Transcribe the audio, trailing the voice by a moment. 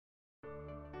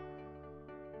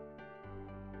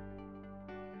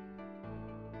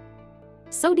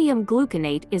Sodium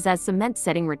gluconate is a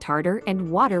cement-setting retarder and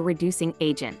water-reducing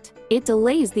agent. It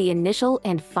delays the initial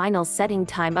and final setting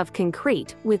time of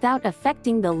concrete without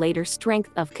affecting the later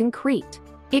strength of concrete.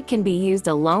 It can be used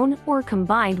alone or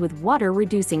combined with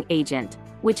water-reducing agent,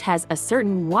 which has a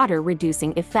certain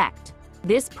water-reducing effect.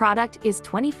 This product is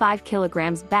 25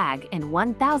 kilograms bag and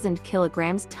 1,000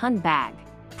 kilograms ton bag.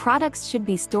 Products should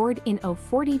be stored in a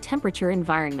 40 temperature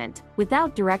environment,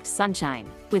 without direct sunshine,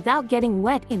 without getting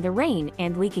wet in the rain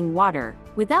and leaking water,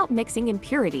 without mixing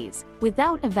impurities,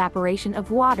 without evaporation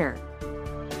of water.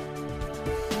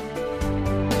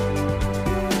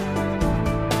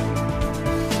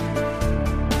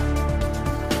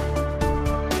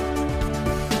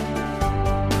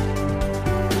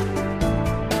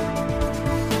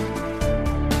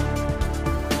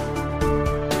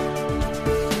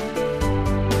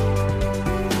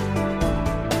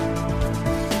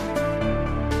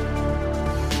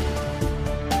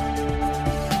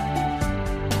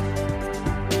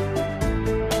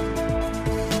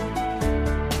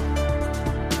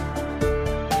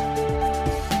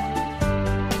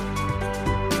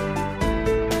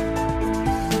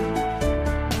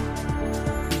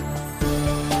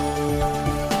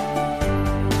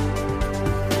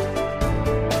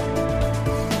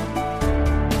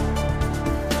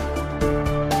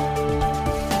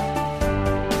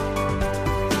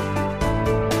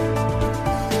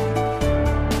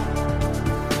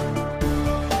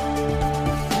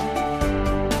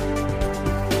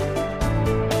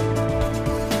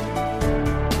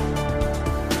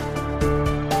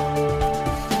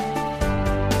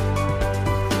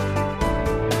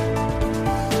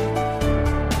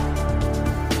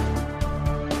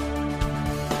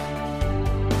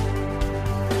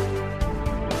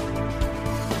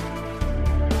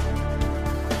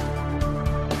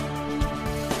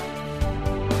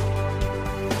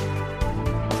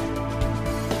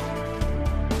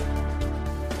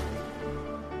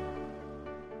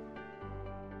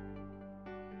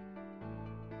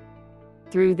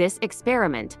 Through this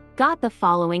experiment, got the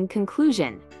following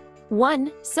conclusion.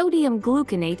 1. Sodium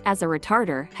gluconate as a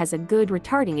retarder has a good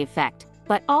retarding effect,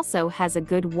 but also has a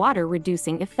good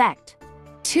water-reducing effect.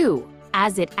 2.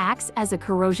 As it acts as a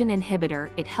corrosion inhibitor,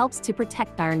 it helps to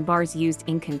protect iron bars used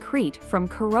in concrete from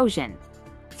corrosion.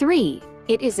 3.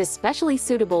 It is especially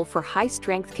suitable for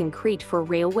high-strength concrete for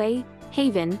railway,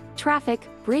 haven, traffic,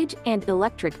 bridge and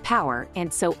electric power,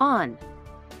 and so on.